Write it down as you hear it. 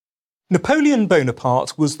Napoleon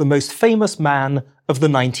Bonaparte was the most famous man of the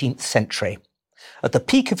 19th century. At the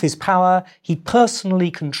peak of his power, he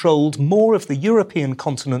personally controlled more of the European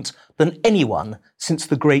continent than anyone since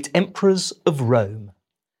the great emperors of Rome.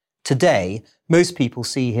 Today, most people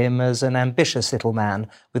see him as an ambitious little man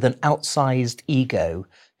with an outsized ego.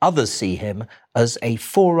 Others see him as a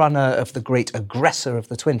forerunner of the great aggressor of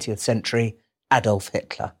the 20th century, Adolf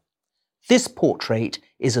Hitler. This portrait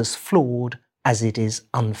is as flawed as it is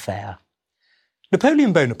unfair.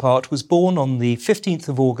 Napoleon Bonaparte was born on the 15th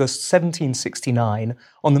of August 1769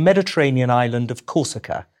 on the Mediterranean island of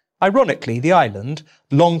Corsica. Ironically, the island,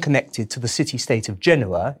 long connected to the city-state of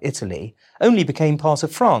Genoa, Italy, only became part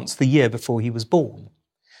of France the year before he was born.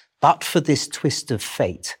 But for this twist of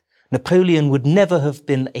fate, Napoleon would never have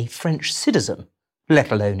been a French citizen,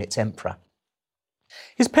 let alone its emperor.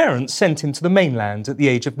 His parents sent him to the mainland at the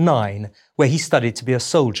age of 9, where he studied to be a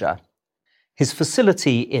soldier. His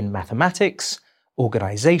facility in mathematics,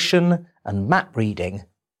 organisation, and map reading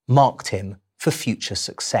marked him for future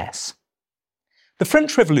success. The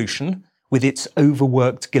French Revolution, with its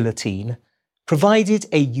overworked guillotine, provided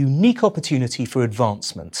a unique opportunity for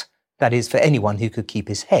advancement, that is, for anyone who could keep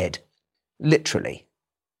his head. Literally.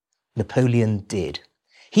 Napoleon did.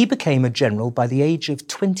 He became a general by the age of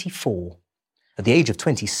 24. At the age of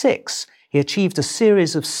 26, he achieved a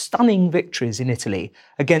series of stunning victories in Italy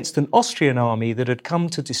against an Austrian army that had come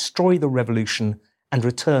to destroy the revolution and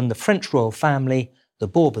return the French royal family, the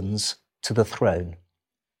Bourbons, to the throne.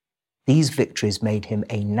 These victories made him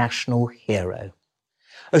a national hero.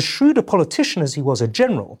 As shrewd a politician as he was a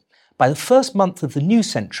general, by the first month of the new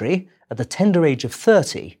century, at the tender age of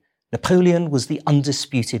 30, Napoleon was the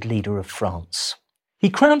undisputed leader of France. He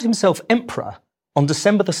crowned himself emperor on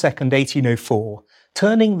December 2nd, 1804,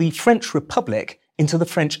 turning the French Republic into the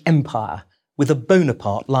French Empire with a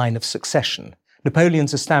Bonaparte line of succession.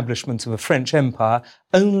 Napoleon's establishment of a French empire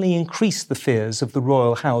only increased the fears of the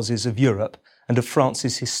royal houses of Europe and of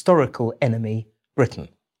France's historical enemy, Britain.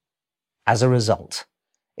 As a result,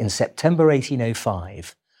 in September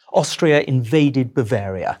 1805, Austria invaded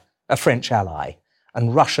Bavaria, a French ally,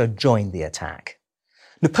 and Russia joined the attack.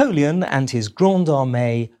 Napoleon and his Grande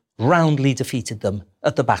Armée roundly defeated them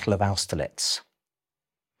at the Battle of Austerlitz.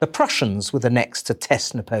 The Prussians were the next to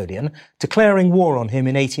test Napoleon, declaring war on him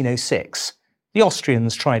in 1806. The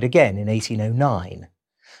Austrians tried again in 1809.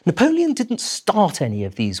 Napoleon didn't start any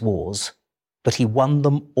of these wars, but he won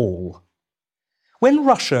them all. When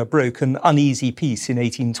Russia broke an uneasy peace in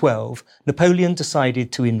 1812, Napoleon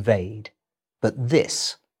decided to invade. But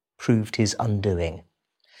this proved his undoing.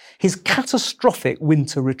 His catastrophic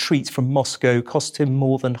winter retreat from Moscow cost him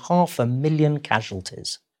more than 500,000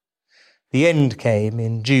 casualties. The end came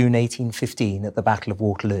in June 1815 at the Battle of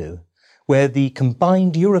Waterloo, where the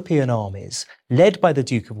combined European armies, led by the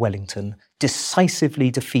Duke of Wellington, decisively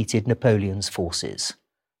defeated Napoleon's forces.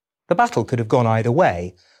 The battle could have gone either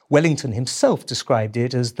way. Wellington himself described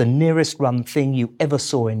it as the nearest run thing you ever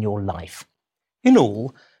saw in your life. In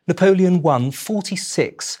all, Napoleon won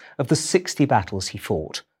 46 of the 60 battles he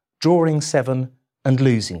fought, drawing 7 and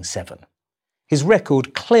losing 7. His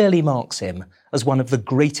record clearly marks him as one of the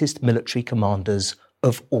greatest military commanders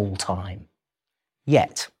of all time.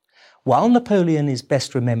 Yet, while Napoleon is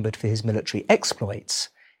best remembered for his military exploits,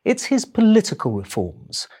 it's his political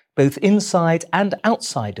reforms, both inside and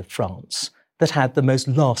outside of France, that had the most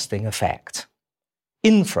lasting effect.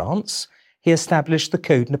 In France, he established the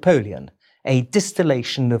Code Napoleon, a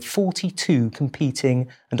distillation of 42 competing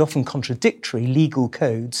and often contradictory legal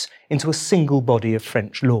codes into a single body of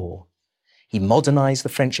French law. He modernised the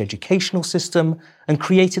French educational system and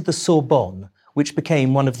created the Sorbonne, which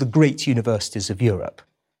became one of the great universities of Europe.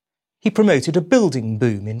 He promoted a building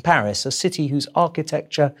boom in Paris, a city whose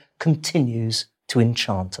architecture continues to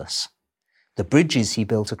enchant us. The bridges he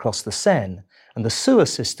built across the Seine and the sewer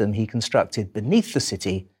system he constructed beneath the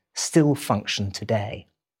city still function today.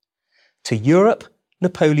 To Europe,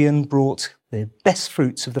 Napoleon brought the best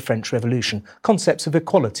fruits of the French Revolution, concepts of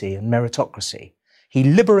equality and meritocracy. He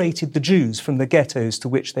liberated the Jews from the ghettos to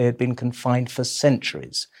which they had been confined for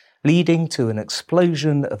centuries, leading to an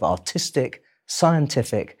explosion of artistic,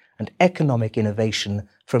 scientific, and economic innovation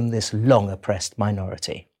from this long-oppressed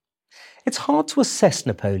minority. It's hard to assess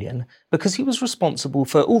Napoleon because he was responsible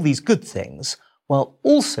for all these good things, while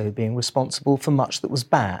also being responsible for much that was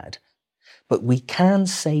bad. But we can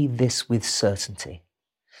say this with certainty.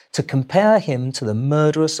 To compare him to the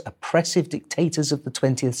murderous, oppressive dictators of the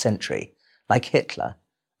 20th century, like Hitler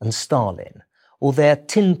and Stalin, or their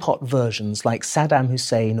tin-pot versions like Saddam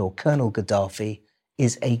Hussein or Colonel Gaddafi,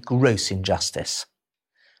 is a gross injustice.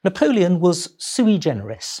 Napoleon was sui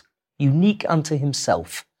generis, unique unto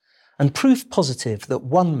himself, and proof positive that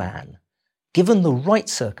one man, given the right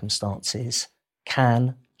circumstances,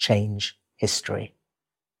 can change history.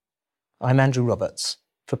 I'm Andrew Roberts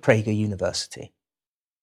for Prager University.